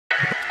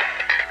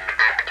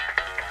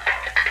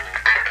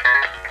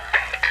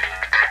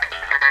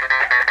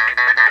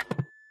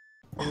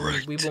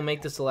we will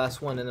make this the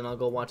last one, and then I'll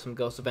go watch some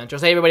Ghost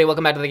Adventures. Hey, everybody,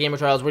 welcome back to the Gamer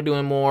Trials. We're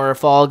doing more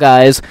Fall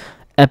Guys,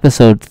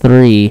 Episode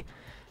 3.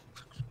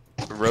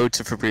 Road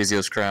to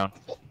Fabrizio's crown.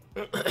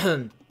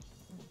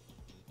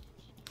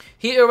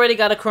 He already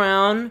got a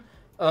crown.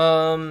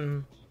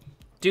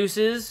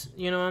 Deuces,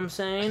 you know what I'm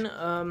saying?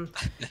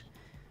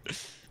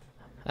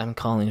 I'm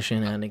calling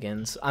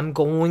shenanigans. I'm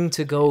going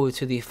to go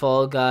to the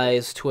Fall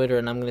Guys Twitter,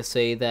 and I'm going to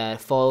say that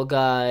Fall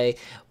Guy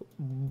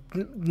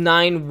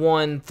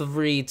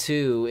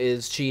 9132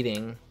 is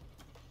cheating.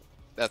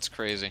 That's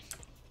crazy.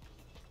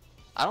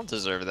 I don't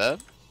deserve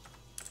that.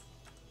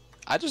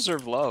 I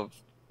deserve love.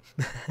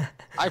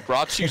 I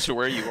brought you to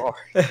where you are.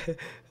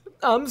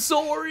 I'm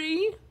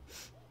sorry,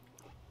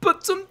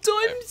 but sometimes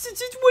it's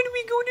just what are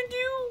we going to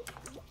do?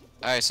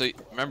 Alright, so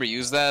remember,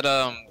 use that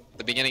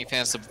the beginning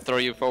fans to throw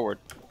you forward.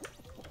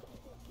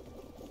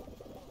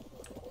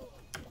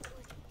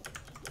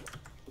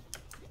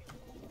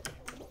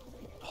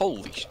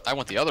 Holy sh! I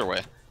went the other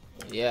way.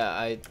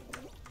 Yeah,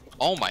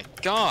 Oh my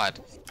god!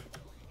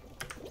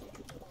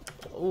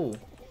 Ooh.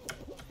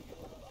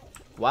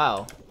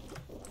 Wow.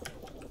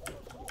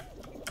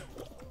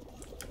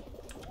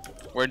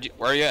 Where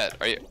are you at?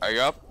 Are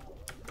you up?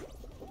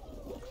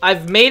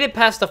 I've made it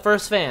past the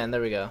first fan. There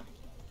we go.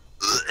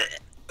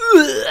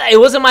 It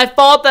wasn't my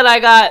fault that I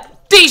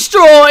got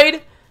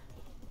destroyed.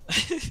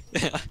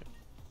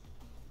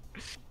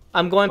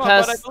 I'm going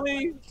past. But I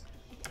believe.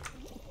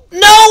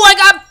 No, I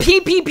got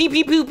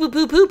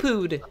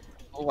pooed.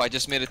 Oh, I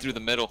just made it through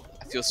the middle.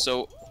 I feel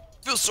so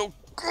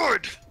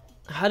good.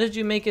 How did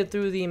you make it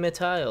through the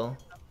mid-tile?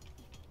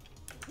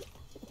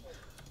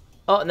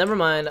 Oh, never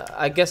mind.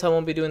 I guess I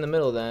won't be doing the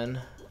middle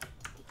then.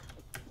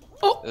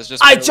 Oh,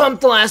 I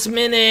jumped last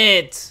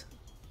minute.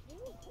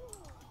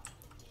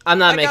 I'm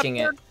not making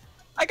it.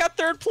 I got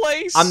third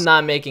place. I'm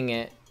not making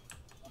it.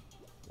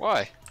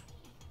 Why?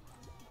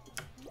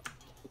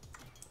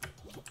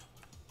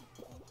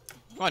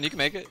 Come on, you can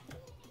make it.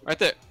 Right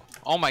there.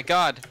 Oh my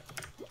god.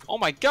 Oh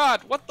my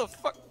god. What the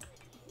fuck?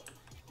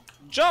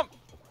 Jump.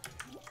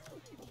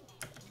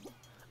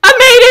 I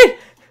made it.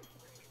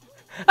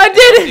 I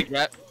did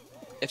it.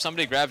 If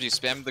somebody grabs you,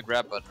 spam the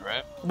grab button,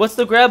 right? What's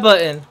the grab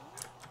button?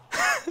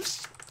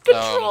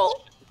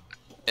 Control.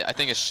 I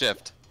think it's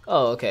shift.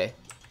 Oh, okay.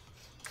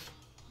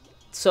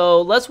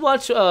 So let's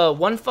watch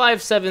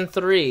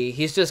 1573.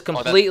 He's just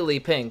completely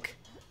pink.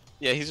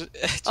 Yeah, he's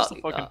just a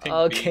fucking pink.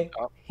 Okay.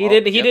 He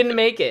didn't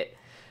make it.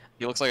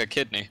 He looks like a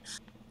kidney.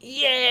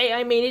 Yay,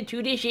 I made it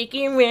to the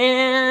shaking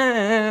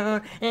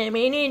round. I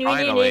made it.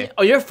 Finally.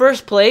 Oh, you're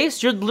first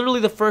place? You're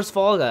literally the first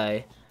Fall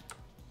Guy.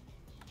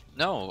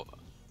 No.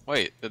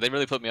 Wait, did they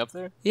really put me up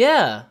there?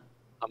 Yeah.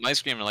 On my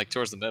screen, like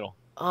towards the middle.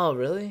 Oh,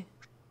 really?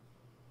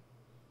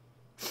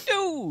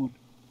 Dude!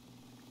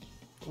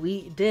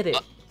 We did it.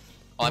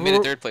 Oh, I made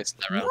it third place in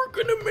that round. We're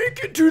gonna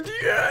make it to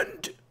the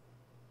end.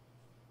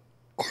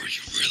 Are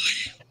you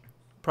really?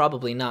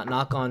 Probably not.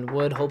 Knock on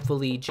wood.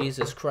 Hopefully,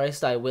 Jesus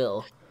Christ, I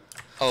will.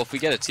 Oh, if we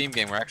get a team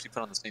game, we're actually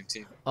put on the same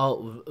team.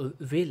 Oh,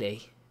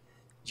 really?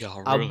 Yeah,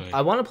 really.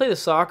 I want to play the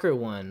soccer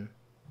one.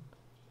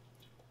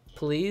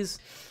 Please?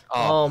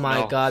 Oh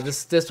my god,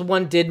 this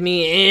one did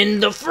me in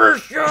the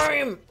first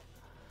time!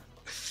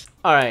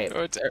 Alright.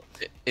 Oh,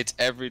 it's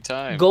every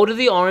time. Go to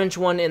the orange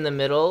one in the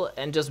middle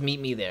and just meet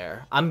me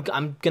there. I'm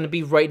gonna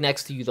be right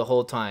next to you the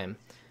whole time.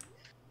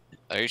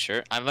 Are you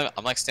sure? I'm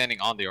like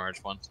standing on the orange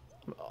one.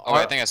 Oh,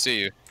 I think I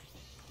see you.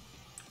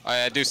 Oh,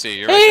 I do see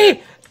you. You're right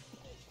there.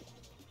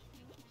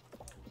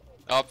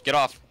 Oh, get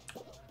off.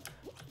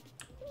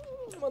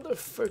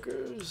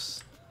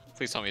 Motherfuckers.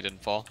 Please tell me you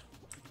didn't fall.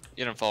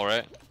 You didn't fall,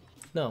 right?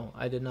 No,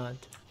 I did not.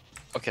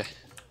 Okay.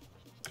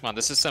 Come on,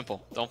 this is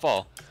simple. Don't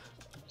fall.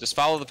 Just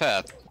follow the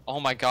path. Oh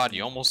my god,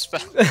 you almost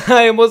fell.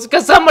 I almost,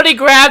 because somebody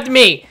grabbed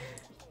me!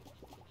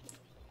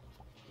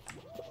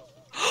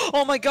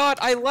 Oh my god,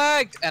 I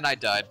lagged! And I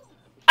died.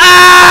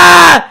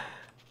 Ah!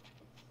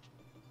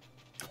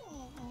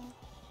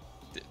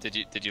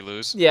 Did you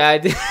lose? Yeah, I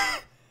did.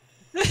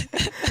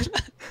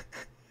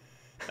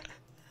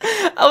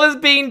 I was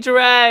being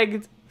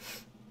dragged.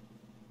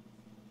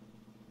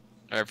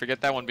 Alright, forget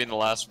that one being the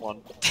last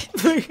one.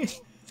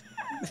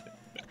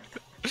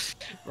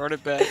 Run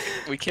it back.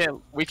 We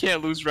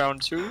can't lose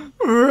round 2.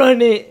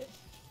 Run it.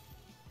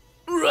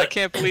 I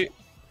can't believe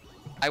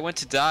I went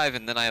to dive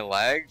and then I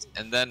lagged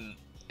and then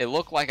it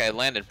looked like I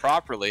landed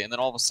properly and then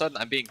all of a sudden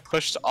I'm being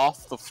pushed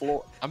off the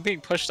floor. I'm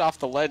being pushed off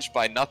the ledge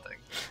by nothing.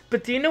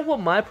 But do you know what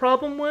my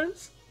problem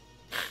was?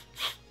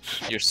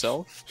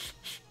 Yourself?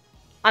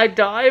 I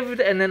dived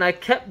and then I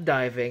kept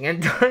diving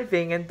and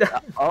diving and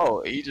diving.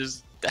 Oh, you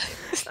just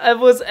I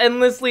was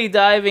endlessly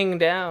diving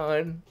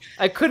down.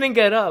 I couldn't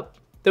get up.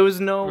 There was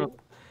no...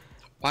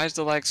 Why is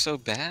the lag so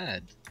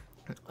bad?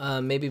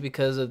 Maybe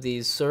because of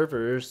these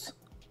servers.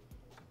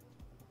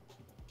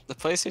 The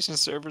PlayStation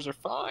servers are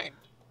fine.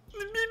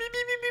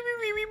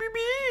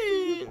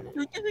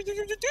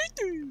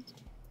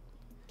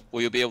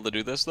 Will you be able to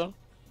do this though?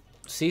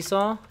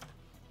 Seesaw?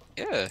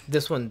 Yeah.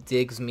 This one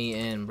digs me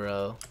in,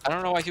 bro. I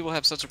don't know why people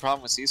have such a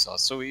problem with Seesaw.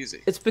 It's so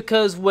easy. It's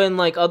because when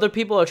like other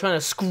people are trying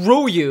to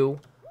screw you,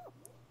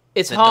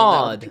 it's Then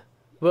hard.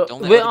 don't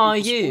let Where other are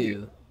people screw you?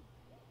 you.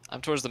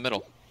 I'm towards the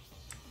middle.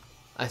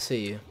 I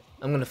see you.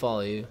 I'm gonna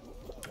follow you.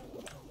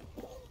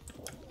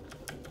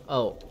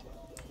 Oh.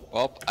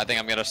 Well, I think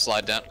I'm gonna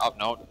slide down. Oh,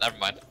 no, never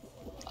mind.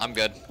 I'm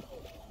good.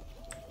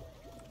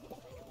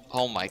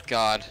 Oh my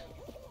god.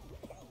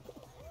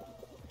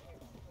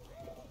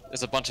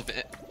 There's a bunch of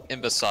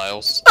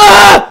imbeciles.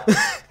 Ah!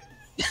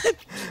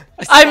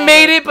 I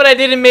made it, but I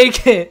didn't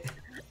make it.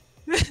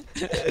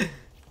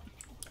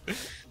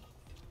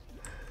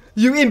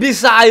 You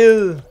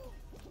imbecile!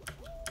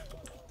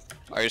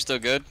 Are you still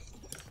good?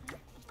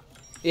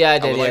 Yeah, I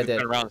did. would Yeah, like I to did.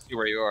 turn around and see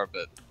where you are,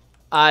 but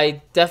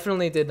I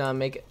definitely did not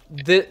make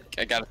it.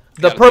 I got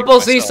The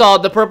purple seesaw.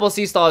 The purple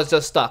seesaw is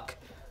just stuck.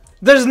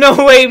 There's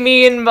no way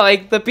me and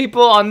like the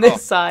people on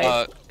this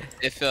side.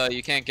 If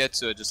you can't get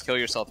to it, just kill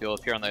yourself. You'll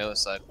appear on the other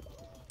side.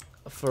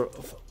 For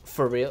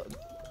real?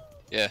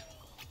 Yeah.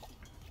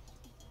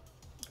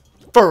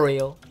 For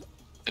real?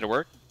 Did it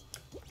work?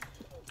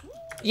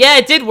 Yeah,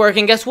 it did work,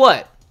 and guess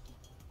what?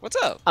 What's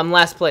up? I'm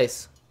last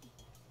place.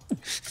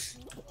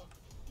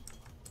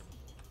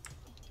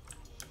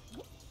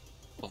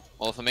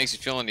 Well, if it makes you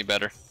feel any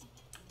better.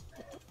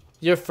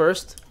 You're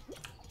first?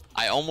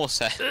 I almost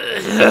had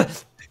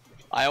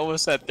I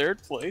almost had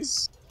third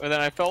place, but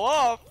then I fell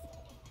off.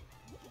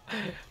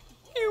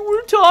 You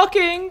were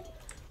talking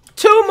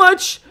too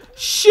much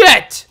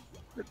shit.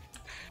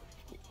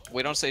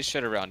 We don't say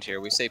shit around here.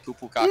 We say poo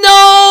poo cock.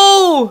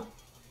 No!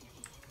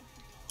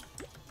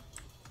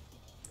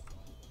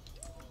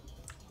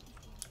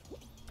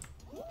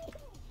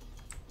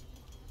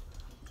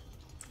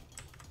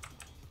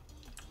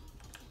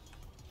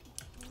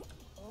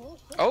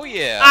 Oh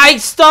yeah. I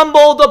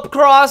stumbled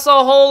across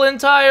a whole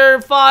entire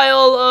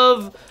file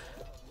of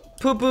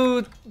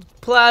poo-poo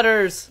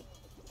platters.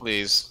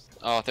 Please.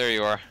 Oh, there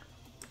you are.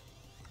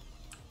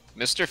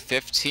 Mr.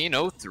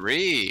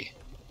 1503.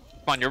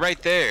 Come on, you're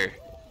right there.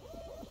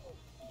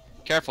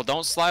 Careful,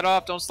 don't slide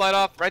off, don't slide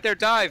off. Right there,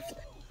 dive.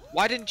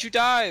 Why didn't you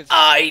dive?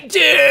 I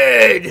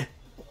did!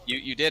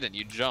 You didn't,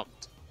 you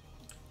jumped.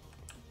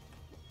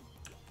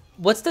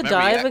 What's the Remember,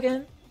 dive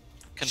again?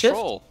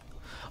 Control.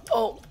 Shift?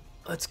 Oh,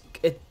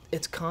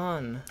 it's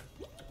con.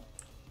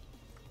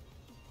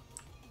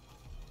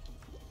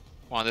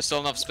 Come on, there's still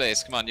enough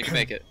space. Come on, you can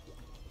make it.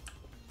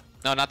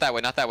 No, not that way,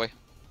 not that way.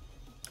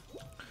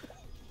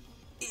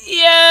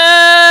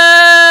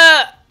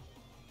 Yeah!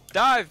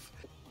 Dive!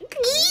 I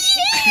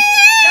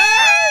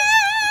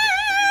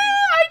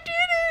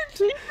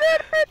did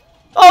it!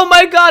 Oh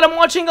my god, I'm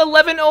watching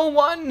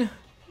 1101.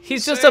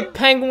 He's just a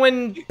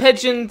penguin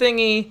pigeon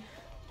thingy.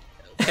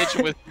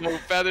 Pigeon with no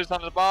feathers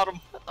on the bottom.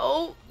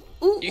 Oh,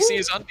 ooh, You see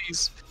his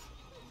undies.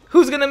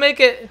 Who's gonna make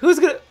it? Who's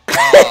gonna?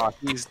 Oh,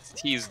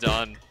 he's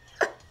done.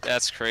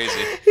 That's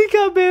crazy. He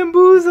got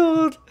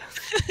bamboozled.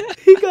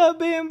 He got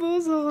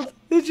bamboozled.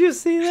 Did you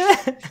see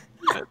that?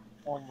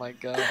 Oh my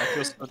god, I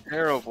feel so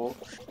terrible.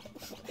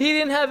 He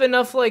didn't have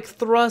enough like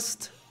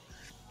thrust.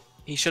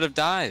 He should have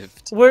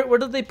dived. Where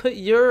did they put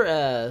your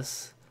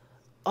ass?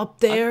 Up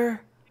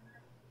there?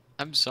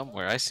 I'm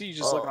somewhere. I see you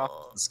just looking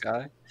off at the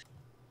sky.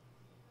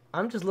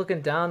 I'm just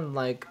looking down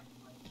like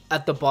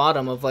at the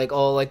bottom of like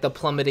all like the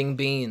plummeting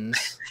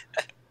beans.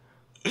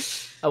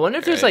 I wonder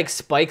if there's like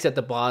spikes at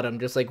the bottom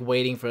just like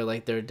waiting for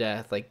like their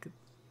death. Like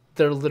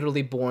they're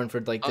literally born for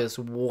like this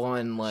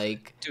one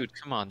like. Dude,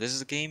 come on. This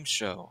is a game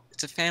show.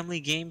 It's a family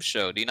game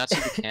show. Do you not see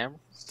the camera?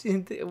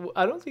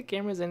 I don't see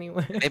cameras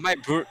anywhere. They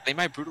might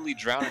brutally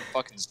drown in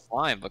fucking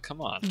slime, but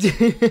come on.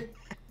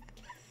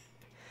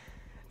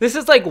 This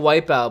is like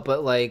Wipeout,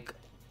 but like.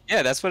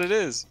 Yeah, that's what it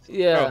is.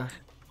 Yeah.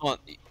 Bro,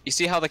 you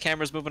see how the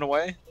camera's moving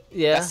away?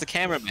 Yeah. That's the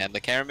cameraman.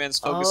 The cameraman's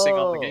focusing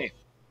on the game.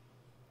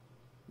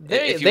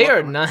 They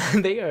are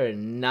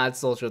not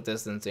social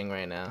distancing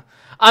right now.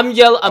 I'm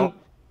yellow.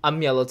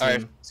 I'm yellow team.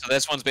 Alright, so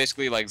this one's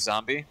basically like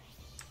zombie.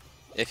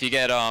 If you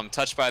get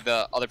touched by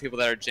the other people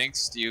that are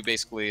jinxed, you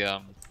basically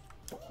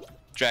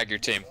drag your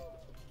team.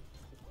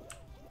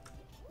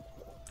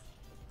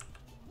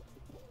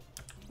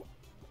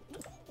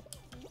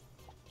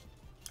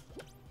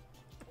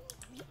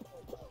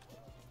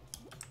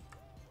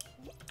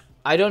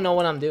 I don't know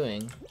what I'm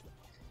doing.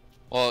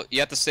 Well, you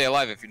have to stay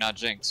alive if you're not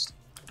jinxed.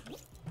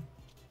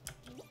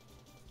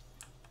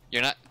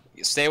 You're not.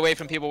 Stay away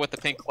from people with the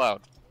pink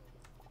cloud.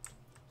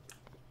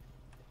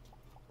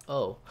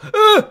 Oh.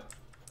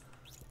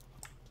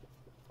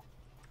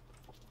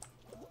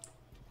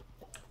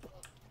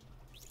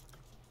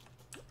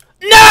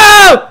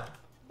 No!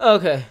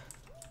 Okay.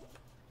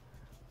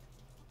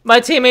 My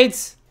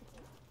teammates.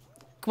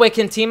 Wait,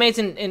 can teammates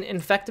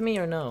infect me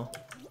or no?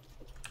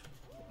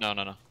 No,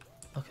 no, no.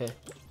 Okay.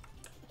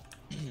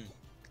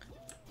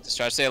 Just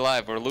try to stay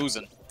alive. We're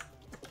losing.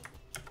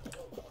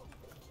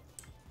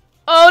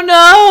 Oh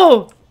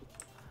no!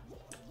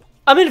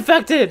 I'm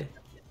infected.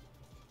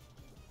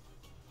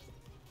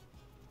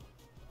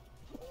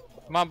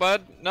 Come on,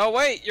 bud. No,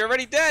 wait. You're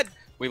already dead.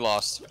 We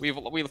lost.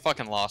 We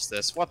fucking lost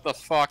this. What the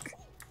fuck?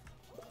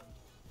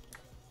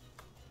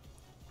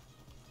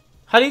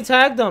 How do you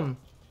tag them?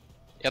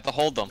 You have to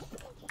hold them.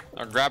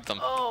 Or grab them.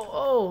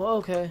 Oh,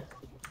 okay.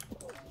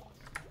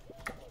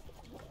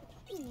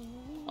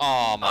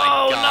 Oh my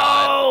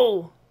god.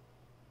 Oh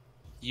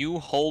You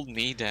hold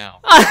me down.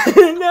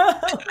 no! No!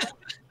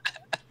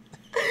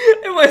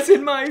 It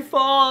wasn't my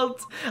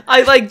fault.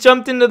 I like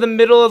jumped into the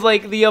middle of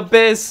like the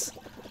abyss.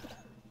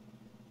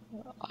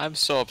 I'm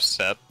so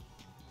upset.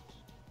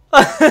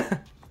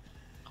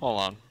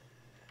 Hold on.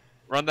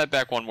 Run that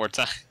back one more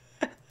time.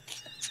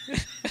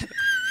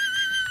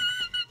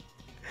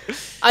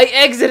 I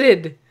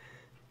exited.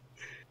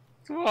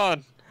 Come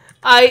on.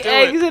 I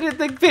exited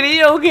the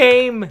video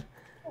game.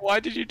 Why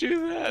did you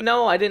do that?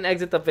 No, I didn't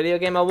exit the video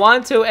game. I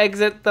want to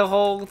exit the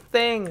whole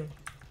thing.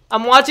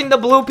 I'm watching the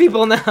blue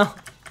people now.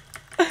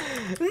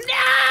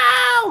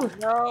 No!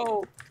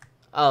 No.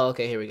 Oh,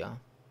 okay, here we go.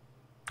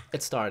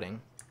 It's starting.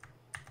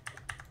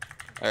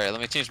 Alright, let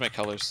me change my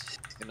colors.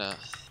 It's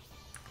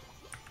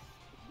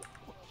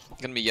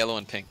gonna be yellow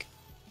and pink.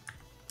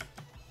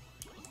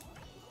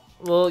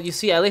 Well, you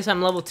see, at least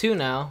I'm level 2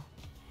 now.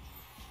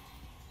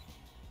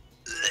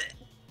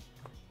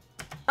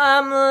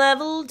 I'm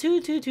level 2.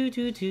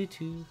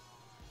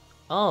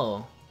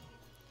 Oh.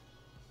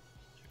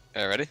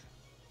 Alright, ready?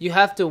 You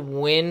have to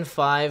win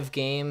 5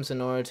 games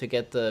in order to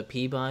get the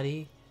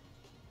Peabody?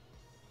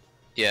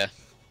 Yeah.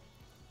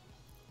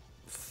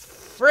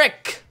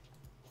 Frick!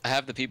 I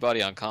have the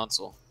Peabody on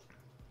console.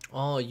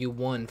 Oh, you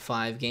won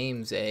 5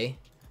 games, eh?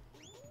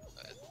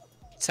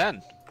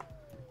 10.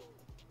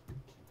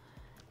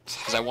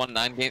 Because I won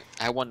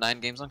 9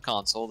 games on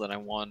console, then I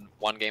won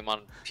 1 game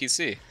on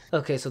PC.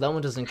 Okay, so that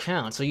one doesn't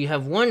count. So you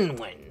have 1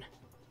 win.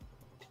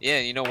 Yeah,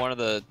 you know one of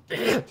the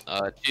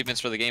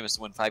achievements for the game is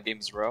to win 5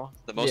 games in a row.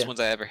 The most ones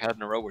I ever had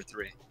in a row were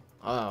 3.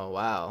 Oh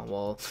wow.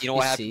 Well, you know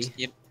what happened?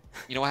 You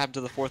know what happened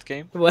to the 4th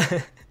game?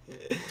 What?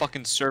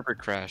 Fucking server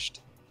crashed.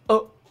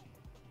 Oh.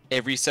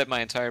 It reset my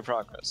entire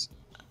progress.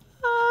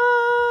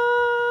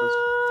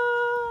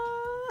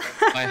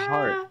 My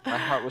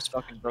heart was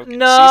fucking broken.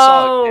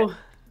 No.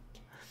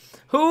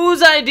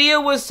 Whose idea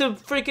was to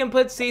freaking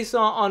put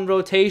Seesaw on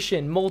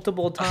rotation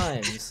multiple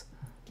times?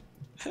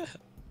 Come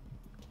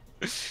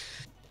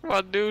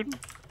on, dude.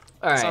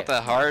 All It's right. not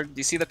that hard. Do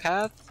you see the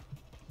path?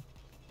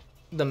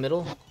 The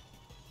middle?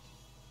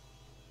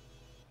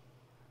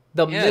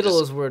 The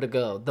middle is where to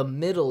go. The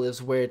middle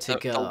is where to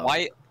go.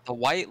 The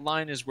white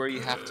line is where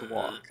you have to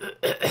walk.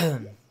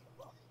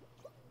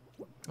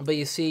 But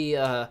you see,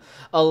 a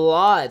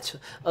lot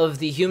of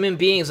the human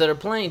beings that are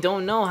playing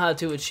don't know how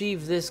to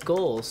achieve this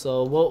goal.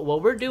 So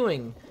what we're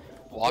doing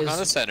Walk on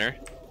the center.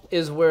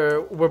 is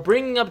we're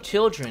bringing up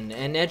children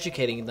and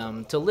educating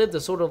them to live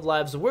the sort of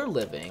lives we're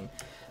living.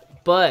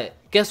 But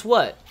guess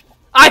what?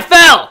 I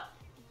fell!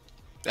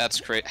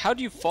 That's great. How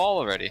do you fall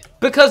already?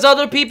 Because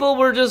other people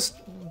were just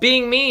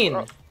being mean.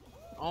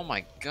 Oh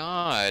my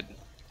god.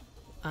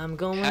 I'm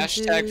going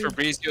Hashtag to...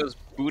 Fabrizio's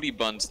booty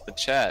buns in the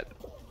chat.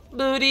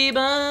 Booty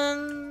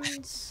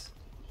buns.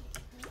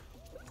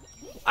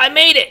 I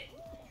made it!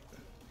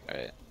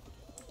 Alright.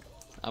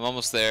 I'm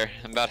almost there.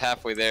 I'm about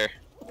halfway there.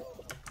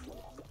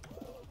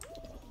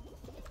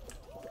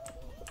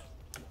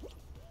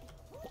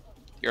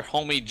 Your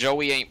homie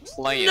Joey ain't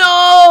playing.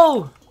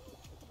 No!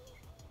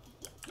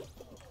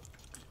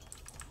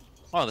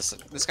 Oh,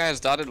 this guy has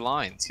dotted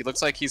lines. He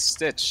looks like he's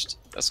stitched.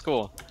 That's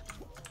cool.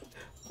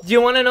 Do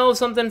you want to know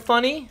something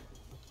funny?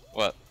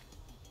 What?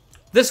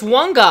 This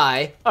one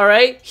guy,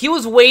 alright, he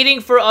was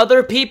waiting for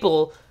other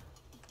people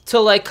to,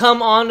 like,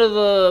 come onto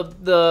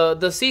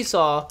the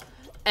seesaw,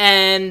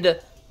 and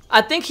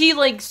I think he,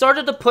 like,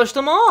 started to push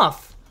them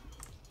off.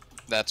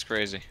 That's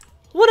crazy.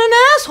 What an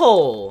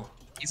asshole!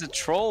 He's a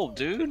troll,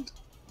 dude.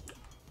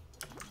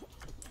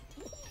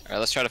 Alright,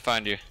 let's try to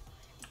find you.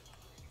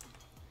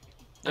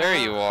 There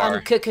you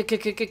are.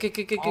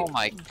 Oh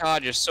my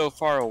god, you're so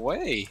far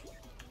away.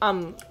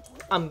 I'm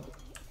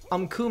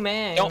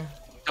Kumang.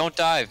 Don't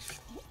dive.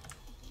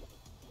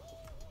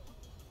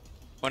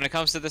 When it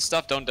comes to this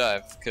stuff, don't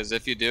dive, because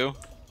if you do,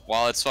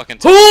 while it's fucking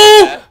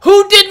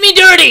Who did me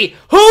dirty?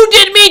 Who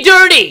did me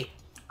dirty?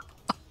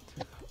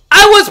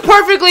 I was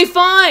perfectly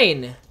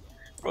fine.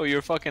 Bro,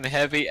 you're fucking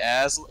heavy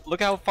ass.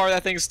 Look how far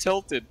that thing's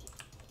tilted.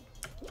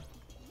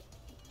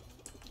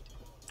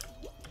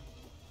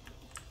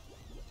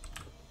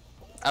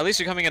 At least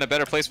you're coming in a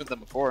better placement than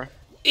before.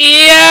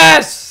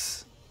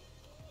 Yes!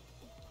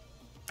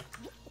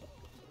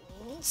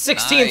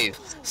 16th.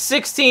 Nice.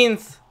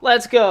 16th.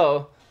 Let's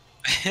go.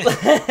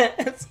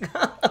 Let's go.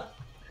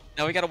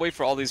 Now we gotta wait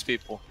for all these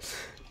people.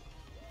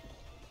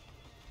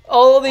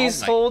 All of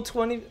these whole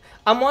 20...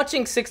 I'm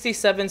watching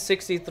 67,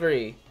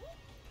 63.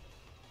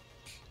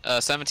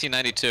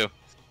 1792.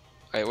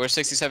 Alright, where's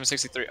 67,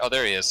 63? Oh,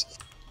 there he is.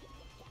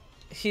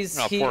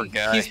 Poor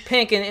guy. He's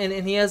pink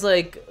and he has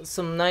like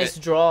some nice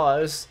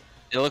draws.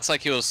 It looks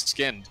like he was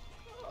skinned.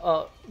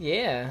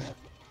 Yeah.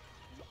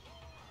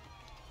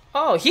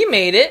 Oh, he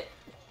made it.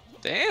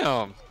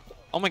 Damn.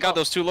 Oh my god,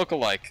 those two look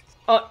alike.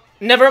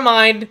 Never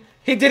mind.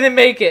 He didn't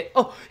make it.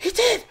 Oh, he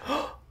did.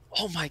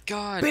 Oh my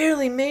god.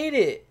 Barely made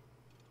it.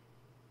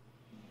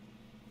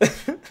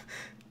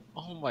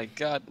 Oh my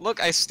god.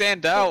 Look, I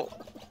stand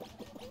out.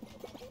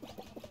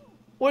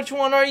 Which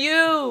one are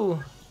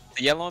you?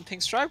 The yellow and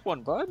pink striped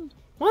one, bud.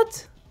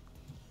 What?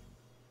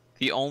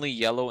 The only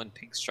yellow and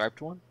pink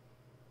striped one?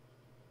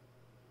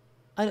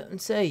 I didn't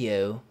say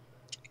you.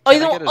 Can Oh, you I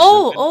know. get a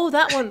Oh, zoom in? oh,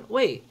 that one.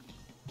 Wait.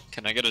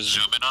 Can I get a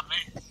zoom in on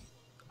me?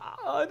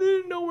 I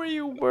didn't know where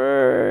you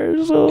were,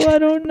 so I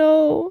don't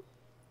know.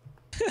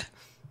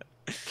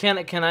 Can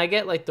I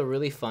get like the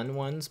really fun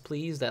ones,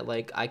 please? That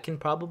like I can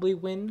probably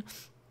win.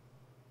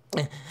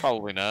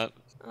 Probably not.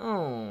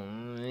 Oh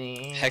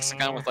man.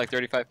 Hexagon with like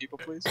 35 people,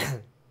 please.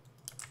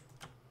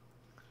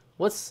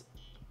 What's?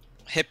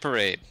 Hit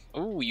parade.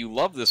 Ooh, you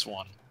love this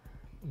one.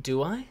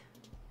 Do I?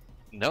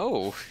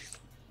 No.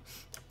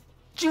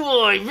 Do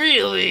I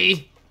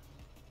really?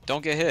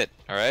 Don't get hit,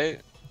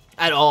 alright?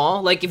 At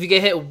all? Like if you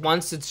get hit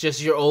once, it's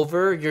just you're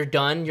over, you're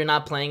done, you're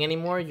not playing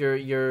anymore.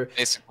 You're.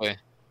 Basically.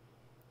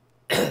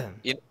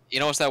 You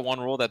know what's that one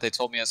rule that they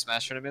told me at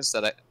Smash tournaments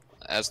that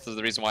as to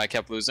the reason why I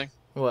kept losing?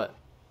 What?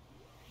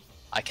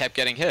 I kept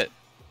getting hit.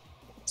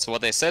 So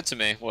what they said to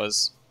me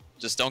was,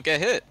 just don't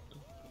get hit.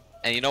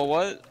 And you know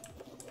what?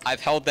 I've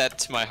held that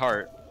to my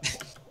heart.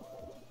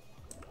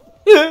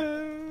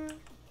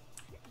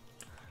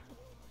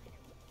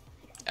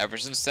 Ever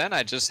since then,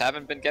 I just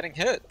haven't been getting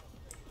hit.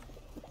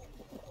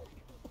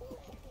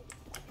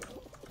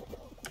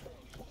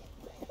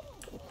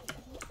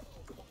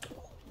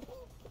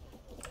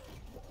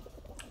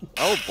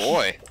 Oh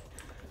boy.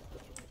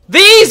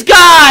 These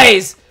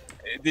guys!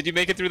 Did you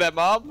make it through that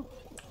mob?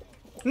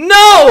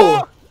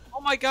 No!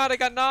 Oh my god, I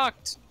got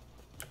knocked.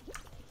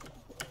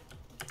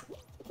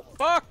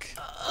 Fuck.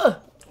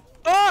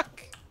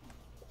 Fuck.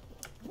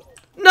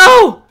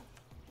 No!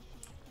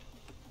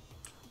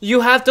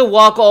 You have to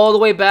walk all the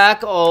way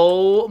back.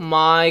 Oh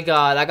my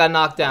god, I got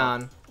knocked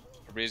down.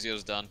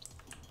 Fabrizio's done.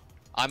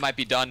 I might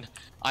be done.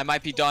 I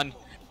might be done.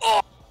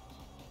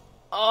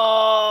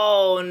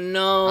 Oh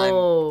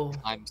no.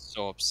 I'm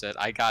so upset.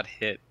 I got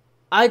hit.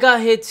 I got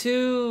hit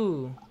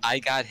too. I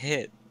got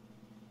hit.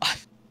 I'm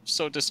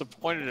so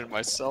disappointed in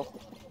myself.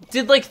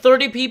 Did like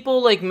 30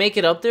 people like make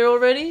it up there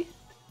already?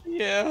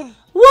 Yeah.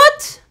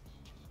 What?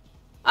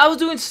 I was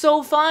doing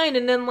so fine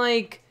and then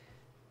like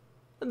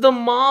the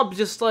mob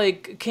just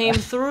like came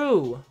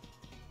through.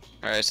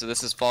 Alright, so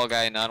this is Fall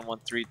Guy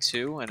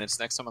 9132 and it's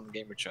next time on the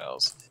Gamer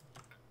Trials.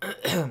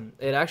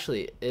 It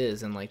actually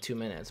is in like 2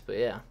 minutes, but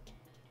yeah.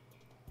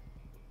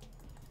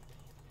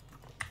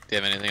 Do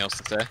you have anything else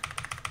to say?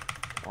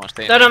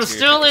 That I'm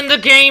still in the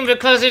game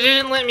because it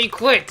didn't let me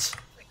quit.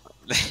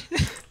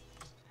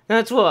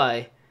 That's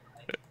why.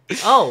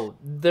 Oh,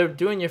 they're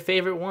doing your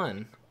favorite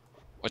one.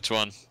 Which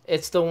one?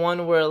 It's the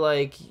one where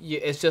like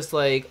it's just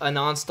like a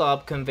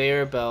non-stop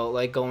conveyor belt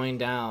like going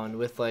down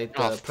with like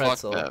the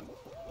pretzel. Fuck that.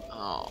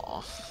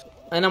 Oh.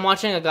 And I'm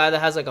watching a guy that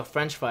has like a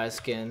French fry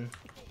skin.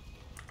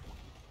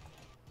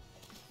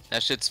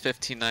 That shit's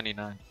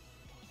 $15.99.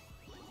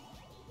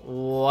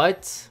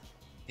 What?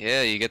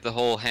 Yeah, you get the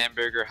whole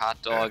hamburger,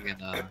 hot dog, and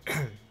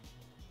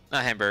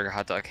not hamburger,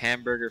 hot dog,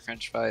 hamburger,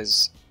 French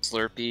fries,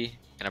 Slurpee,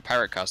 and a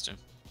pirate costume.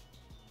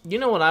 You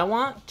know what I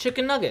want?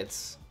 Chicken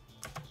nuggets.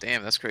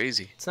 Damn, that's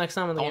crazy. It's next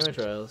time on the Awesome.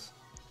 Gamer Trials.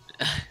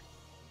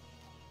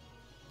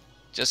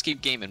 Just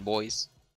keep gaming, boys.